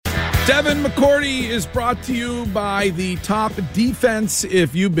Devin McCourty is brought to you by the Top Defense.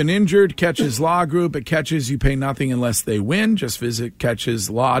 If you've been injured, Catches Law Group. At Catches, you pay nothing unless they win. Just visit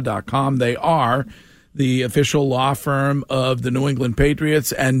catcheslaw.com. They are the official law firm of the New England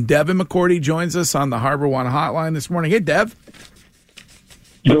Patriots. And Devin McCourty joins us on the Harbor One hotline this morning. Hey, Dev.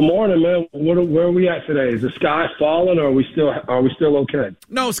 Good morning, man. Where are we at today? Is the sky falling, or are we still okay?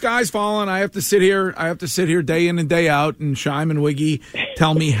 No, sky's falling. I have to sit here day in and day out, and Shime and Wiggy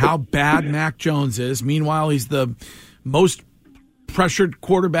tell me how bad Mac Jones is. Meanwhile, he's the most pressured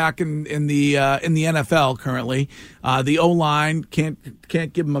quarterback in the NFL currently. The O-line can't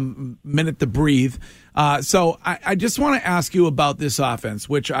give him a minute to breathe. So I just want to ask you about this offense,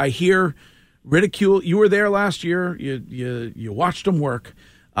 which I hear ridicule. You were there last year. You watched them work.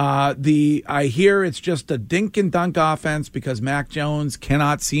 I hear it's just a dink and dunk offense because Mac Jones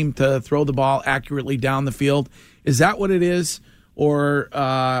cannot seem to throw the ball accurately down the field. Is that what it is, or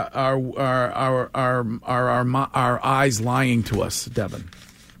are our eyes lying to us, Devin?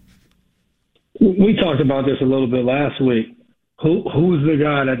 We talked about this a little bit last week. Who's the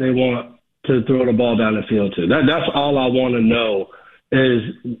guy that they want to throw the ball down the field to? That's all I want to know is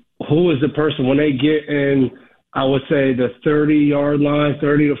who is the person when they get in, I would say, the 30-yard line,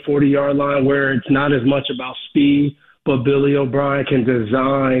 30 to 40-yard line, where it's not as much about speed, but Billy O'Brien can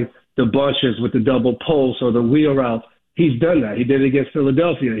design the bunches with the double pulse or the wheel route. He's done that. He did it against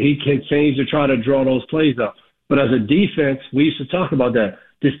Philadelphia. He continues to try to draw those plays up. But as a defense, we used to talk about that.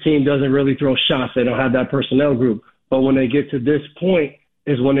 This team doesn't really throw shots. They don't have that personnel group. But when they get to this point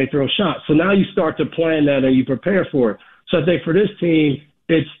is when they throw shots. So now you start to plan that and you prepare for it. So I think for this team,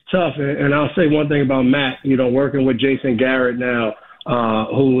 it's tough, and I'll say one thing about Matt, working with Jason Garrett now,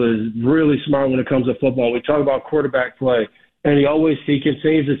 who is really smart when it comes to football. We talk about quarterback play, and he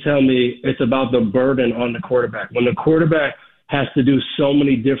continues to tell me it's about the burden on the quarterback. When the quarterback has to do so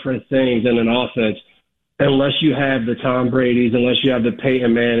many different things in an offense, unless you have the Tom Brady's, unless you have the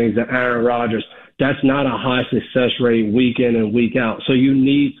Peyton Mannings, the Aaron Rodgers, that's not a high success rate week in and week out. So you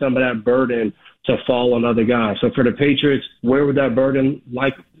need some of that burden to fall on other guys. So for the Patriots, where would that burden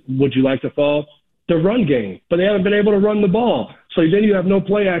would you like to fall? The run game. But they haven't been able to run the ball. So then you have no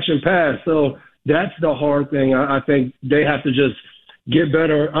play action pass. So that's the hard thing. I think they have to just get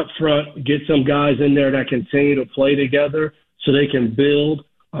better up front, get some guys in there that continue to play together so they can build.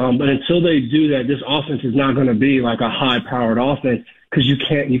 But until they do that, this offense is not going to be like a high-powered offense because you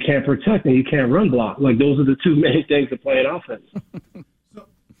can't protect and you can't run block. Like those are the two main things to play an offense.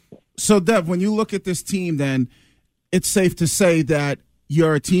 So, Dev, when you look at this team, then it's safe to say that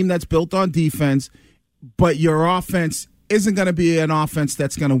you're a team that's built on defense, but your offense isn't going to be an offense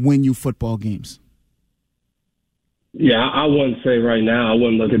that's going to win you football games. Yeah, I wouldn't say right now, I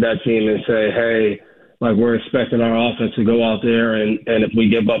wouldn't look at that team and say, hey, like we're expecting our offense to go out there and if we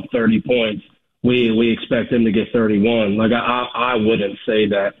give up 30 points, we expect them to get 31. Like I wouldn't say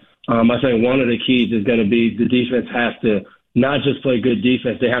that. I think one of the keys is going to be the defense has to not just play good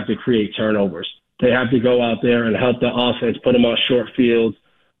defense, they have to create turnovers. They have to go out there and help the offense, put them on short fields,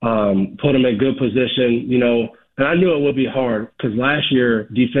 put them in good position, And I knew it would be hard because last year,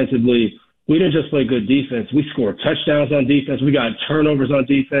 defensively, we didn't just play good defense. We scored touchdowns on defense. We got turnovers on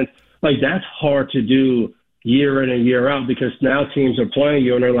defense. Like, that's hard to do year in and year out because now teams are playing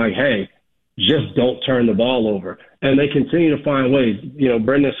you and they're like, hey, just don't turn the ball over. And they continue to find ways.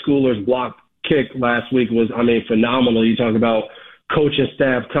 Brendan Schooler's block kick last week was, phenomenal. You talk about coaching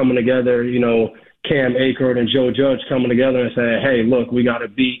staff coming together, Cam Akers and Joe Judge coming together and saying, hey, look, we got to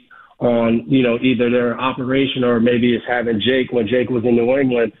beat on, either their operation or maybe it's having Jake when Jake was in New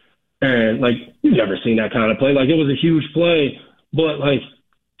England. And, you've never seen that kind of play. It was a huge play, but,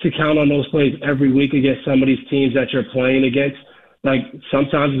 to count on those plays every week against some of these teams that you're playing against,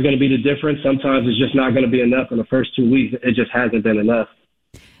 sometimes it's going to be the difference. Sometimes it's just not going to be enough. In the first 2 weeks, it just hasn't been enough.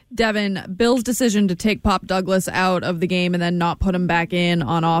 Devin, Bill's decision to take Pop Douglas out of the game and then not put him back in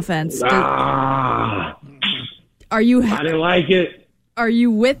on offense. I didn't like it. Are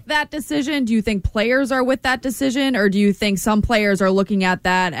you with that decision? Do you think players are with that decision? Or do you think some players are looking at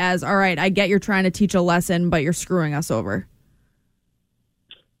that as, all right, I get you're trying to teach a lesson, but you're screwing us over?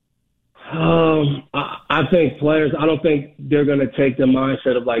 I think players, I don't think they're going to take the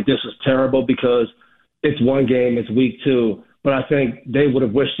mindset of this is terrible because it's one game, it's week 2. But I think they would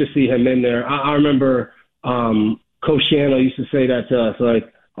have wished to see him in there. I remember Coach Shano used to say that to us,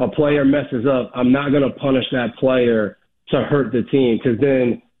 a player messes up, I'm not going to punish that player to hurt the team because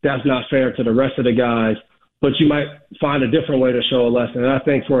then that's not fair to the rest of the guys. But you might find a different way to show a lesson. And I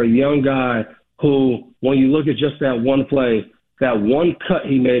think for a young guy who, when you look at just that one play, that one cut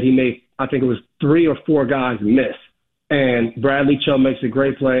he made, I think it was 3 or 4 guys miss. and Bradley Chubb makes a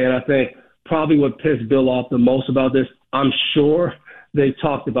great play. And I think probably what pissed Bill off the most about this, I'm sure they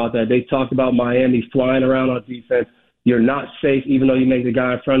talked about that. They talked about Miami flying around on defense. You're not safe even though you make the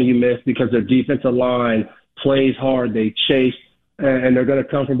guy in front of you miss because their defensive line plays hard. They chase, and they're going to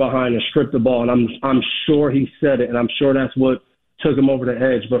come from behind and strip the ball. And I'm sure he said it, and I'm sure that's what took him over the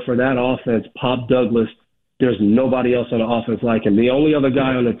edge. But for that offense, Pop Douglas, there's nobody else on the offense like him. The only other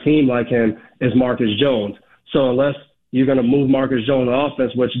guy on the team like him is Marcus Jones. So unless you're going to move Marcus Jones to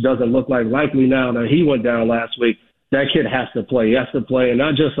offense, which doesn't look like likely now that he went down last week, that kid has to play. He has to play and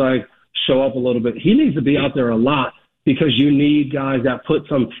not just like show up a little bit. He needs to be out there a lot because you need guys that put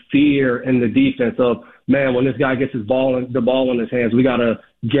some fear in the defense of, man, when this guy gets the ball in his hands, we got to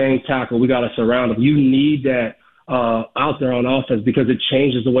gang tackle. We got to surround him. You need that out there on offense because it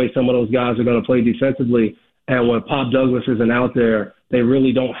changes the way some of those guys are going to play defensively. And when Pop Douglas isn't out there, they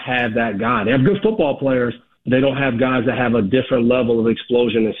really don't have that guy. They have good football players, but they don't have guys that have a different level of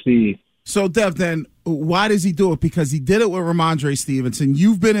explosion and speed. So, Dev, then why does he do it? Because he did it with Ramondre Stevenson.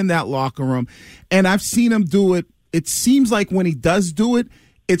 You've been in that locker room, and I've seen him do it. It seems like when he does do it,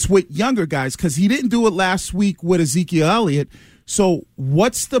 it's with younger guys because he didn't do it last week with Ezekiel Elliott. So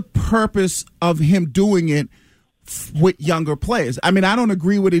what's the purpose of him doing it with younger players? I mean, I don't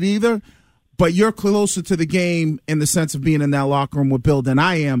agree with it either, but you're closer to the game in the sense of being in that locker room with Bill than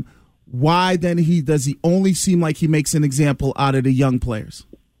I am. Why then does he only seem like he makes an example out of the young players?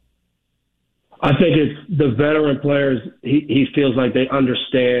 I think it's the veteran players. He feels like they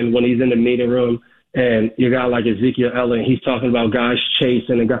understand when he's in the meeting room and you got like Ezekiel Elliott, he's talking about guys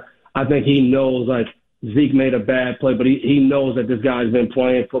chasing and guys. I think he knows like Zeke made a bad play, but he knows that this guy's been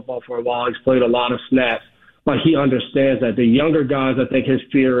playing football for a while. He's played a lot of snaps. Like he understands that. The younger guys, I think his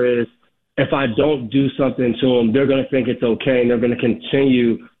fear is if I don't do something to them, they're going to think it's okay and they're going to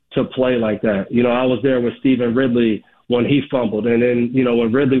continue to play like that. You know, I was there with Stephen Ridley when he fumbled. And then, you know,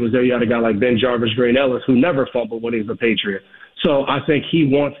 when Ridley was there, you had a guy like Ben Jarvis Green Ellis who never fumbled when he was a Patriot. So I think he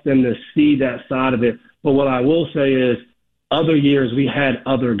wants them to see that side of it. But what I will say is other years we had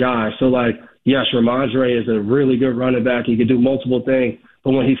other guys. So, like, yes, Ramondre is a really good running back. He could do multiple things.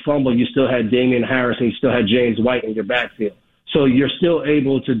 But when he fumbled, you still had Damian Harris and you still had James White in your backfield. So you're still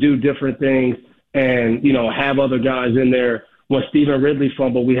able to do different things and, you know, have other guys in there. When Stephen Ridley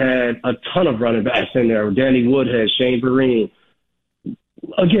fumbled, we had a ton of running backs in there. Danny Woodhead, Shane Vereen.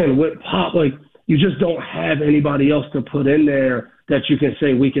 Again, with Pop, like, you just don't have anybody else to put in there that you can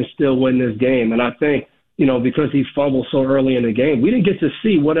say we can still win this game. And I think, you know, because he fumbled so early in the game, we didn't get to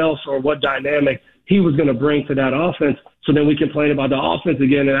see what else or what dynamic he was going to bring to that offense. So then we complain about the offense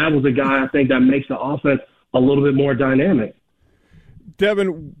again. And that was a guy I think that makes the offense a little bit more dynamic.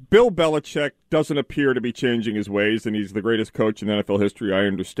 Devin, Bill Belichick doesn't appear to be changing his ways, and he's the greatest coach in NFL history. I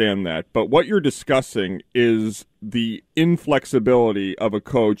understand that. But what you're discussing is the inflexibility of a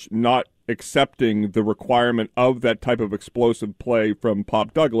coach not accepting the requirement of that type of explosive play from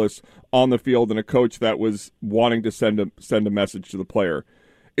Pop Douglas on the field and a coach that was wanting to send a message to the player.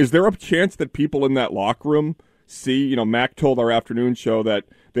 Is there a chance that people in that locker room see, you know, Mac told our afternoon show that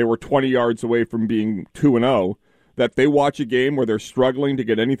they were 20 yards away from being 2-0, that they watch a game where they're struggling to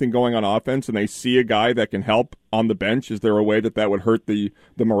get anything going on offense and they see a guy that can help on the bench? Is there a way that would hurt the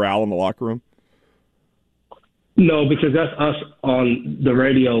morale in the locker room? No, because that's us on the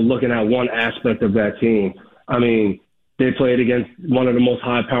radio looking at one aspect of that team. I mean, they played against one of the most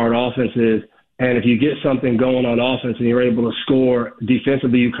high-powered offenses, and if you get something going on offense and you're able to score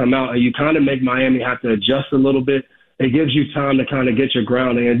defensively, you come out and you kind of make Miami have to adjust a little bit. It gives you time to kind of get your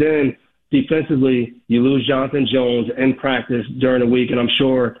grounding. And then defensively, you lose Jonathan Jones in practice during the week, and I'm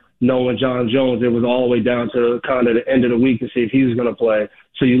sure knowing John Jones, it was all the way down to kind of the end of the week to see if he was going to play.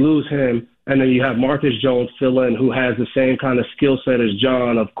 So you lose him, and then you have Marcus Jones fill in who has the same kind of skill set as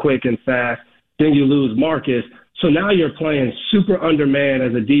John of quick and fast. Then you lose Marcus. So now you're playing super undermanned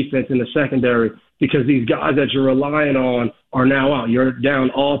as a defense in the secondary because these guys that you're relying on are now out. You're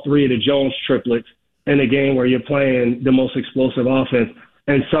down all three of the Jones triplets in a game where you're playing the most explosive offense,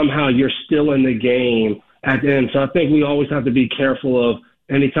 and somehow you're still in the game at the end. So I think we always have to be careful of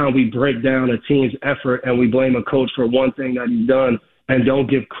anytime we break down a team's effort and we blame a coach for one thing that he's done and don't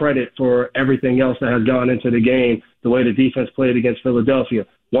give credit for everything else that has gone into the game, the way the defense played against Philadelphia.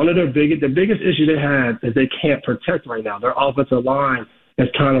 One of the biggest issue they had is they can't protect right now. Their offensive line is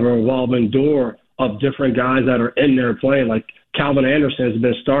kind of a revolving door of different guys that are in there playing. Like Calvin Anderson has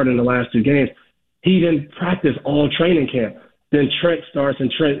been starting the last two games. He didn't practice all training camp. Then Trent starts,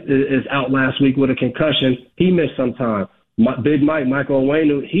 and Trent is out last week with a concussion. He missed some time. Big Mike, Michael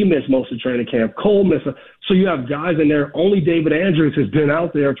Owenu, he missed most of training camp. Cole missed. So you have guys in there. Only David Andrews has been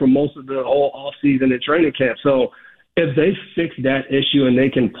out there for most of the whole offseason at training camp. So if they fix that issue and they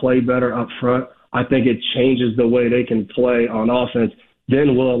can play better up front, I think it changes the way they can play on offense.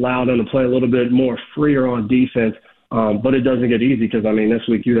 Then we'll allow them to play a little bit more freer on defense. But it doesn't get easy because, this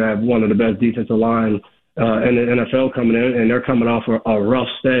week you have one of the best defensive line in the NFL coming in, and they're coming off a rough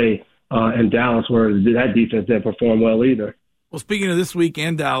stay in Dallas where that defense didn't perform well either. Well, speaking of this week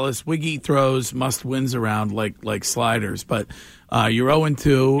and Dallas, Wiggy throws must-wins around like sliders, but you're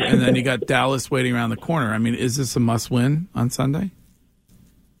 0-2, and then you got Dallas waiting around the corner. Is this a must-win on Sunday?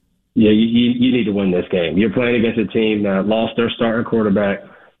 Yeah, you need to win this game. You're playing against a team that lost their starting quarterback.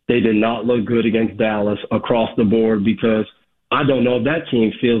 They did not look good against Dallas across the board because I don't know if that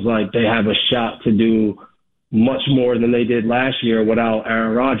team feels like they have a shot to do much more than they did last year without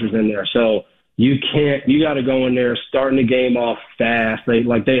Aaron Rodgers in there. So you got to go in there starting the game off fast. They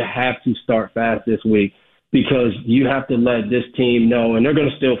have to start fast this week because you have to let this team know, and they're going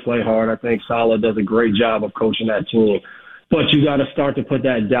to still play hard. I think Saleh does a great job of coaching that team. But you got to start to put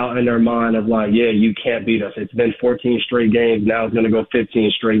that doubt in their mind of you can't beat us. It's been 14 straight games. Now it's going to go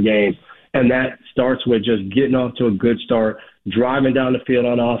 15 straight games. And that starts with just getting off to a good start, driving down the field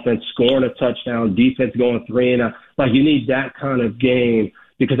on offense, scoring a touchdown, defense going 3-and-out. You need that kind of game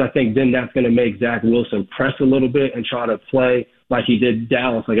because I think then that's going to make Zach Wilson press a little bit and try to play like he did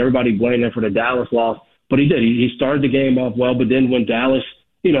Dallas. Everybody blamed him for the Dallas loss, but he did. He started the game off well, but then when Dallas,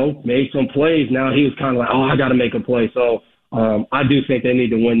 made some plays, now he was kind of I got to make a play. So I do think they need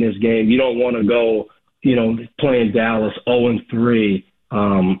to win this game. You don't want to go, playing Dallas 0-3.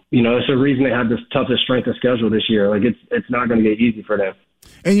 It's a reason they have this toughest strength of schedule this year. It's not going to get easy for them.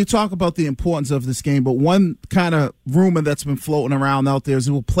 And you talk about the importance of this game, but one kind of rumor that's been floating around out there is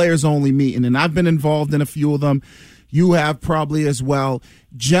a players-only meeting, and I've been involved in a few of them. You have probably as well.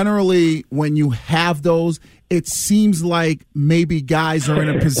 Generally, when you have those, it seems like maybe guys are in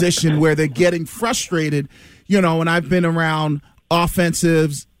a position where they're getting frustrated, and I've been around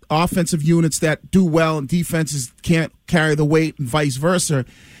offensive units that do well and defenses can't carry the weight and vice versa.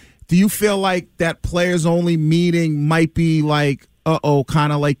 Do you feel like that players-only meeting might be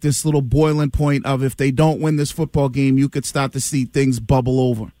kind of like this little boiling point of if they don't win this football game, you could start to see things bubble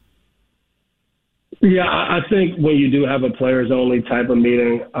over? Yeah, I think when you do have a players-only type of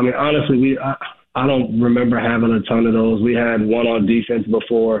meeting, honestly, I don't remember having a ton of those. We had one on defense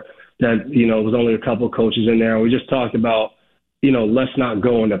before that, was only a couple coaches in there. We just talked about, let's not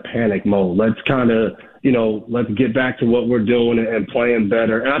go into panic mode. Let's kind of, let's get back to what we're doing and playing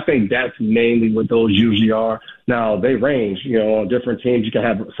better. And I think that's mainly what those usually are. Now, they range, on different teams. You can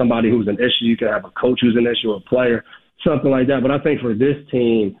have somebody who's an issue. You can have a coach who's an issue, a player, something like that. But I think for this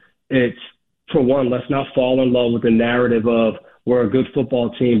team, it's, for one, let's not fall in love with the narrative of we're a good football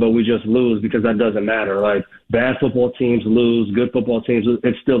team, but we just lose because that doesn't matter. Bad football teams lose, good football teams lose.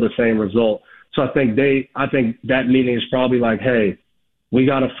 It's still the same result. So I think that meeting is probably hey, we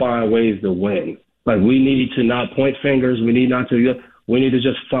got to find ways to win. We need to not point fingers. We need to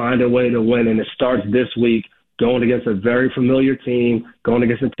just find a way to win. And it starts this week going against a very familiar team, going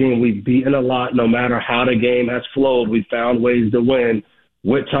against a team we've beaten a lot. No matter how the game has flowed, we found ways to win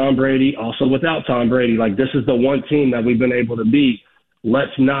with Tom Brady, also without Tom Brady. This is the one team that we've been able to beat.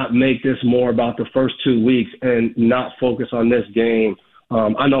 Let's not make this more about the first 2 weeks and not focus on this game.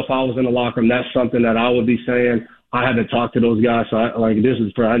 I know if I was in the locker room, that's something that I would be saying. I haven't talked to those guys, so I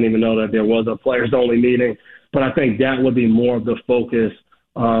didn't even know that there was a players-only meeting. But I think that would be more of the focus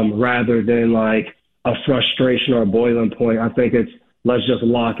rather than a frustration or a boiling point. I think it's let's just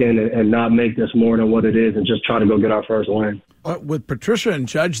lock in and not make this more than what it is and just try to go get our first win. With Patricia and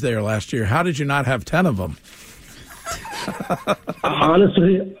Judge there last year, how did you not have 10 of them?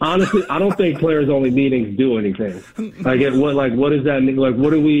 Honestly, I don't think players-only meetings do anything. What does that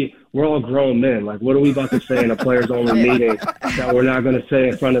mean? We're all grown men. What are we about to say in a players-only meeting that we're not going to say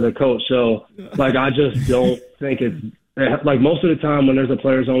in front of the coach? So, I just don't think it's most of the time when there's a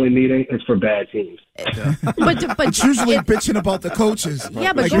players-only meeting, it's for bad teams. But it's usually bitching about the coaches.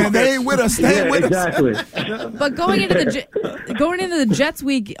 Yeah, but man, they ain't with us. They ain't with exactly. us. But going into the Jets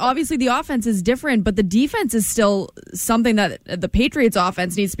week, obviously the offense is different, but the defense is still something that the Patriots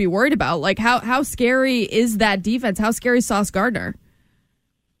offense needs to be worried about. How scary is that defense? How scary is Sauce Gardner?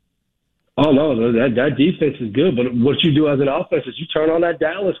 Oh, no, that defense is good. But what you do as an offense is you turn on that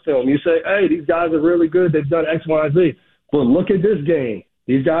Dallas film. You say, hey, these guys are really good. They've done X, Y, and Z. But look at this game.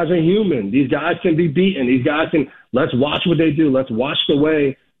 These guys are human. These guys can be beaten. Let's watch what they do. Let's watch the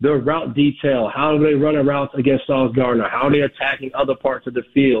way their route detail. How do they run a route against Sauce Gardner? How are they attacking other parts of the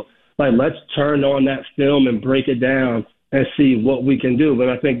field? Let's turn on that film and break it down and see what we can do. But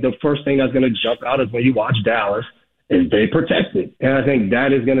I think the first thing that's going to jump out is when you watch Dallas is they protect it. And I think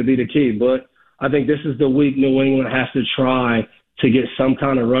that is going to be the key. But I think this is the week New England has to try to get some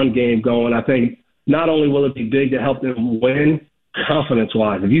kind of run game going. I think not only will it be big to help them win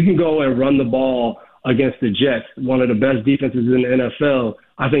confidence-wise, if you can go and run the ball against the Jets, one of the best defenses in the NFL,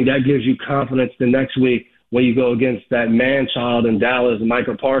 I think that gives you confidence the next week when you go against that man-child in Dallas,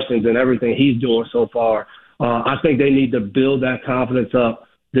 Micah Parsons, and everything he's doing so far. I think they need to build that confidence up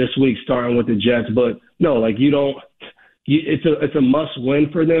this week, starting with the Jets. But no, like it's a must win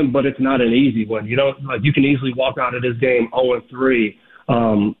for them, but it's not an easy one. You can easily walk out of this game 0-3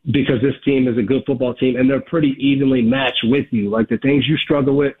 because this team is a good football team and they're pretty evenly matched with you. Like the things you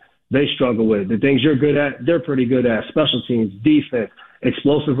struggle with, they struggle with. The things you're good at, they're pretty good at. Special teams, defense,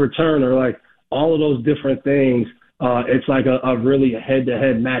 explosive return, or like all of those different things. It's like a really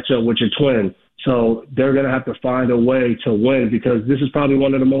head-to-head matchup with your twin. So they're going to have to find a way to win because this is probably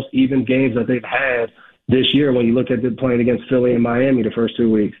one of the most even games that they've had this year when you look at them playing against Philly and Miami the first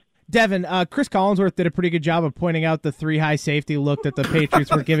 2 weeks. Devin, Chris Collinsworth did a pretty good job of pointing out the 3 high safety look that the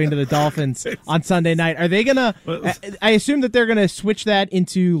Patriots were giving to the Dolphins on Sunday night. Are they going to – I assume that they're going to switch that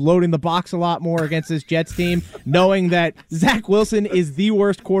into loading the box a lot more against this Jets team, knowing that Zach Wilson is the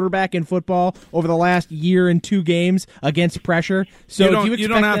worst quarterback in football over the last year and 2 games against pressure. So you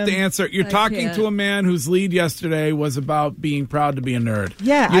don't have to answer. You're talking to a man whose lead yesterday was about being proud to be a nerd.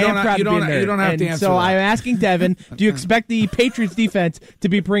 Yeah, I am proud to be a nerd. You don't have to answer So that. I'm asking Devin, do you expect the Patriots defense to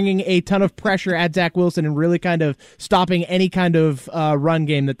be bringing a ton of pressure at Zach Wilson and really kind of stopping any kind of run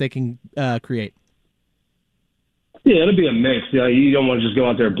game that they can create? Yeah, it'll be a mix. You don't want to just go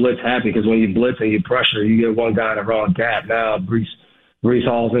out there blitz happy because when you blitz and you pressure, you get one guy in the wrong gap. Now Brees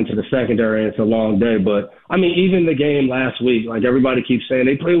Hall's into the secondary and it's a long day. But, I mean, even the game last week, like everybody keeps saying,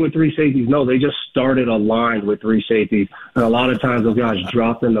 they played with 3 safeties. No, they just started a line with 3 safeties. And a lot of times those guys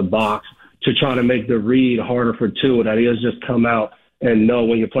dropped in the box to try to make the read harder for Tua. That he has just come out and know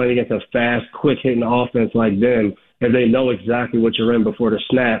when you're playing against a fast, quick-hitting offense like them, if they know exactly what you're in before the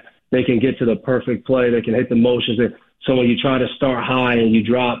snap, they can get to the perfect play. They can hit the motions. So when you try to start high and you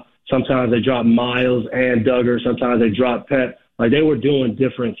drop, sometimes they drop Miles and Duggar. Sometimes they drop Pep. Like they were doing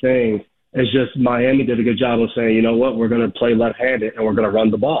different things. It's just Miami did a good job of saying, you know what, we're going to play left-handed and we're going to run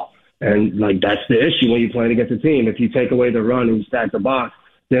the ball. And, like, that's the issue when you're playing against a team. If you take away the run and you stack the box,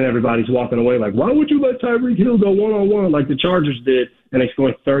 then everybody's walking away like, why would you let Tyreek Hill go one-on-one like the Chargers did and they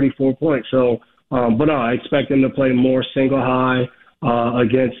scored 34 points? So, but no, I expect them to play more single high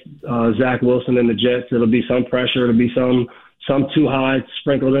against Zach Wilson and the Jets. It'll be some pressure. It'll be some too high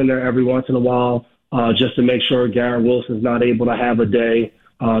sprinkled in there every once in a while just to make sure Garrett Wilson's not able to have a day.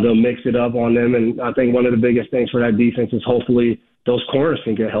 They'll mix it up on them. And I think one of the biggest things for that defense is hopefully those corners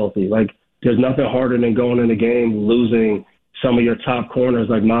can get healthy. Like there's nothing harder than going in the game losing some of your top corners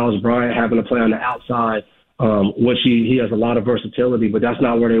like Miles Bryant having to play on the outside, which he has a lot of versatility, but that's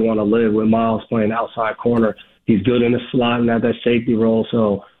not where they want to live with Miles playing outside corner. He's good in the slot and at that safety role,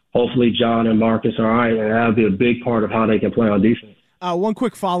 so hopefully John and Marcus are all right, and that'll be a big part of how they can play on defense. One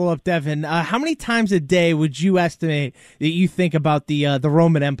quick follow-up, Devin. How many times a day would you estimate that you think about the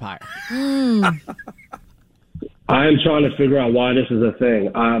Roman Empire? I am trying to figure out why this is a thing.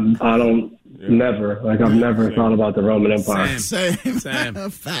 I don't. Never. Like, I've never thought about the Roman Empire. Same.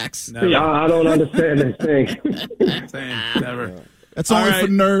 Facts. Yeah, I don't understand this thing. Same. Never. That's only for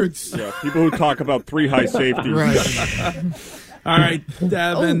nerds. Yeah, people who talk about 3 high safeties. Right. All right,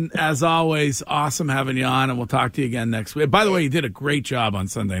 Devin, as always, awesome having you on, and we'll talk to you again next week. By the way, you did a great job on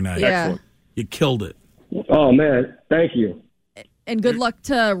Sunday night. Yeah. Excellent. You killed it. Oh, man. Thank you. And good luck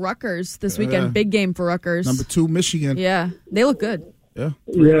to Rutgers this weekend. Big game for Rutgers. Number 2, Michigan. Yeah, they look good. Yeah.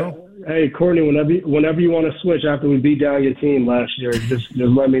 Yeah. Hey, Courtney, whenever you want to switch after we beat down your team last year, just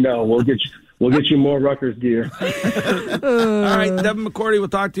let me know. We'll get you more Rutgers gear. All right, Devin McCourty, we'll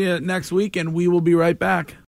talk to you next week, and we will be right back.